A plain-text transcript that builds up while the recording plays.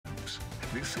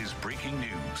This is breaking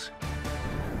news.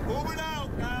 Moving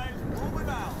out, guys. Moving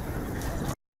out.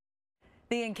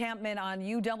 The encampment on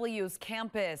UW's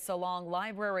campus along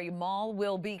Library Mall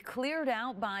will be cleared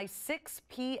out by 6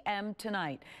 p.m.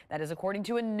 tonight. That is according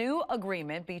to a new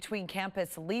agreement between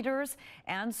campus leaders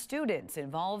and students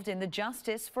involved in the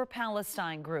Justice for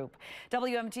Palestine group.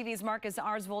 WMTV's Marcus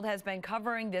Arsvold has been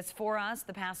covering this for us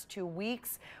the past 2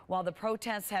 weeks while the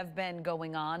protests have been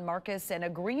going on. Marcus, an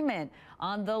agreement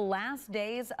on the last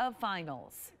days of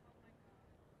finals.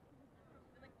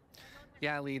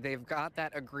 Yeah, Lee, they've got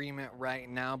that agreement right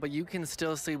now, but you can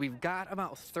still see we've got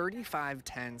about 35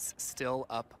 tents still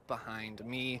up behind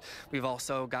me. We've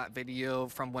also got video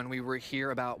from when we were here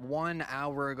about 1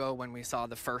 hour ago when we saw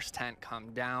the first tent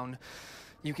come down.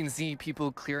 You can see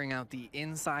people clearing out the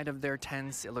inside of their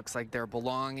tents. It looks like their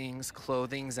belongings,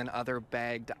 clothing, and other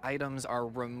bagged items are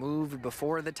removed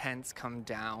before the tents come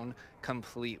down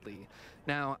completely.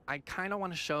 Now, I kind of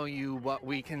want to show you what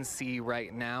we can see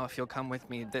right now, if you'll come with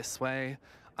me this way.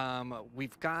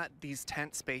 We've got these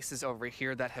tent spaces over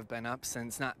here that have been up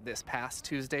since not this past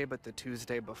Tuesday, but the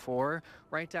Tuesday before.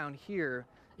 Right down here,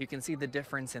 you can see the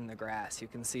difference in the grass. You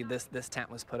can see this tent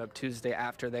was put up Tuesday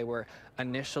after they were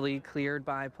initially cleared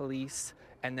by police,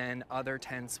 and then other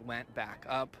tents went back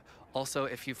up. Also,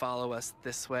 if you follow us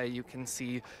this way, you can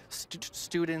see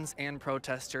students and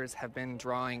protesters have been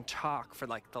drawing chalk for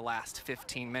like the last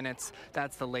 15 minutes.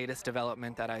 That's the latest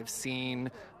development that I've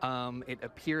seen. It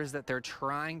appears that they're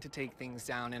trying to take things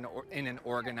down in an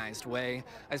organized way.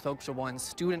 I spoke to one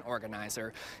student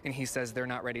organizer, and he says they're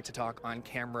not ready to talk on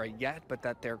camera yet, but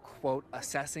that they're, quote,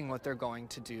 assessing what they're going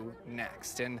to do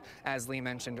next. And as Lee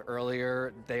mentioned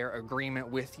earlier, their agreement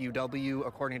with UW,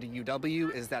 according to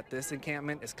UW, is that this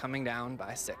encampment is coming down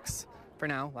by 6. For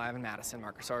now, live in Madison,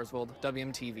 Marcus Arsvold,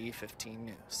 WMTV 15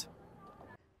 News.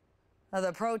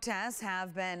 The protests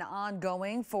have been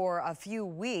ongoing for a few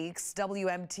weeks.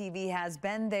 WMTV has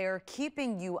been there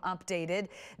keeping you updated.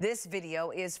 This video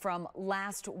is from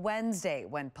last Wednesday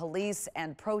when police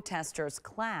and protesters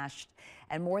clashed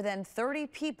and more than 30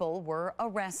 people were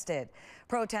arrested.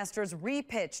 Protesters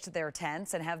repitched their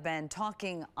tents and have been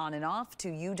talking on and off to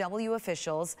UW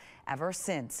officials ever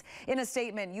since. In a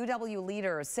statement, UW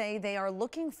leaders say they are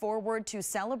looking forward to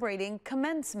celebrating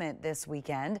commencement this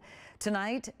weekend.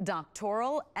 Tonight,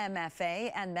 doctoral,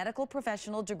 MFA, and medical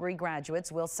professional degree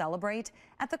graduates will celebrate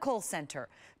at the Cole Center.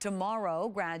 Tomorrow,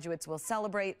 graduates will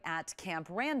celebrate at Camp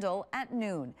Randall at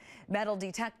noon. Metal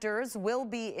detectors will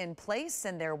be in place,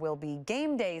 and there will be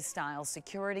game day style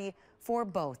security for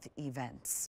both events.